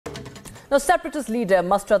Now, separatist leader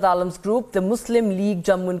Masarat Alam's group, the Muslim League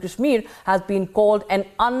Jammu and Kashmir, has been called an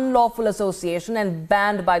unlawful association and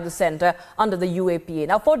banned by the centre under the UAPA.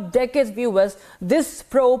 Now, for decades, viewers, this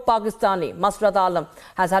pro-Pakistani Masarat Alam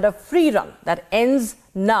has had a free run that ends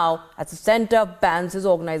now as the centre bans his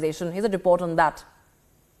organisation. Here's a report on that.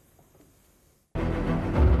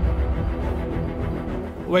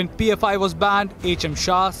 When PFI was banned, H.M.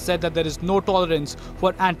 Shah said that there is no tolerance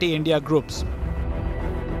for anti-India groups.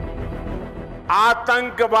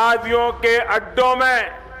 आतंकवादियों के अड्डों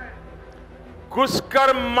में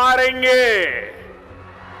घुसकर मारेंगे।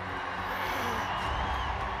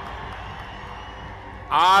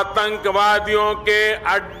 आतंकवादियों के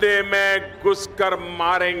अड्डे में घुसकर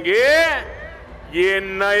मारेंगे, ये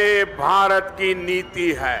नए भारत की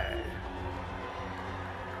नीति है।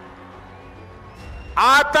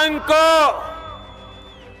 आतंक को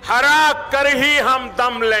हरा कर ही हम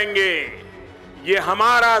दम लेंगे, ये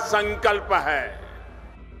हमारा संकल्प है।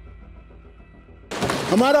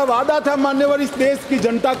 हमारा वादा था मान्यवर इस देश की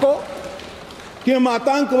जनता को कि हम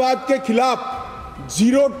आतंकवाद के खिलाफ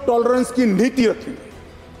जीरो टॉलरेंस की नीति रखेंगे,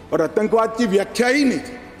 और आतंकवाद की व्याख्या ही नहीं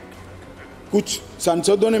थी। कुछ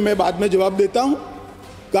सांसदों ने, मैं बाद में जवाब देता हूं,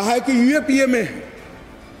 कहा है कि यूएपीए में है,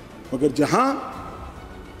 मगर जहां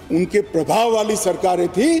उनके प्रभाव वाली सरकारें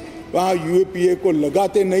थी वहां यूएपीए को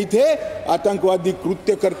लगाते नहीं थे। आतंकवादी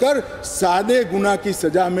कृत्य कर सादे गुना की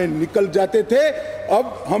सजा में निकल जाते थे।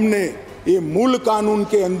 अब हमने ये मूल कानून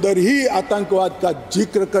के अंदर ही आतंकवाद का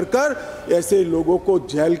जिक्र कर ऐसे लोगों को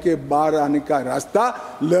जेल के बाहर आने का रास्ता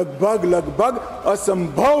लगभग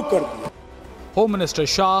असंभव कर दिया। Home Minister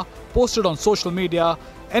Shah posted on social media,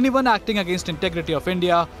 anyone acting against integrity of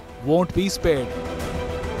India won't be spared.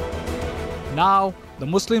 Now, the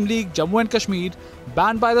Muslim League Jammu and Kashmir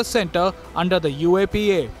banned by the centre under the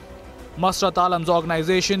UAPA. Masarat Alam's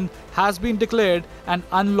organisation has been declared an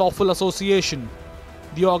unlawful association.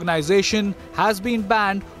 The organisation has been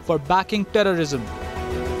banned for backing terrorism.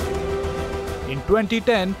 In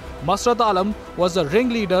 2010, Masarat Alam was the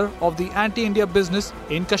ringleader of the anti-India business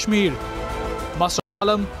in Kashmir. Masarat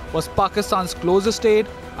Alam was Pakistan's closest aide,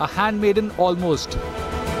 a handmaiden almost.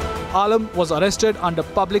 Alam was arrested under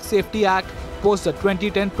Public Safety Act post the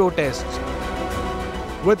 2010 protests.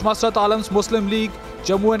 With Masarat Alam's Muslim League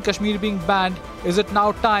Jammu and Kashmir being banned, is it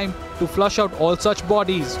now time to flush out all such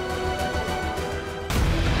bodies?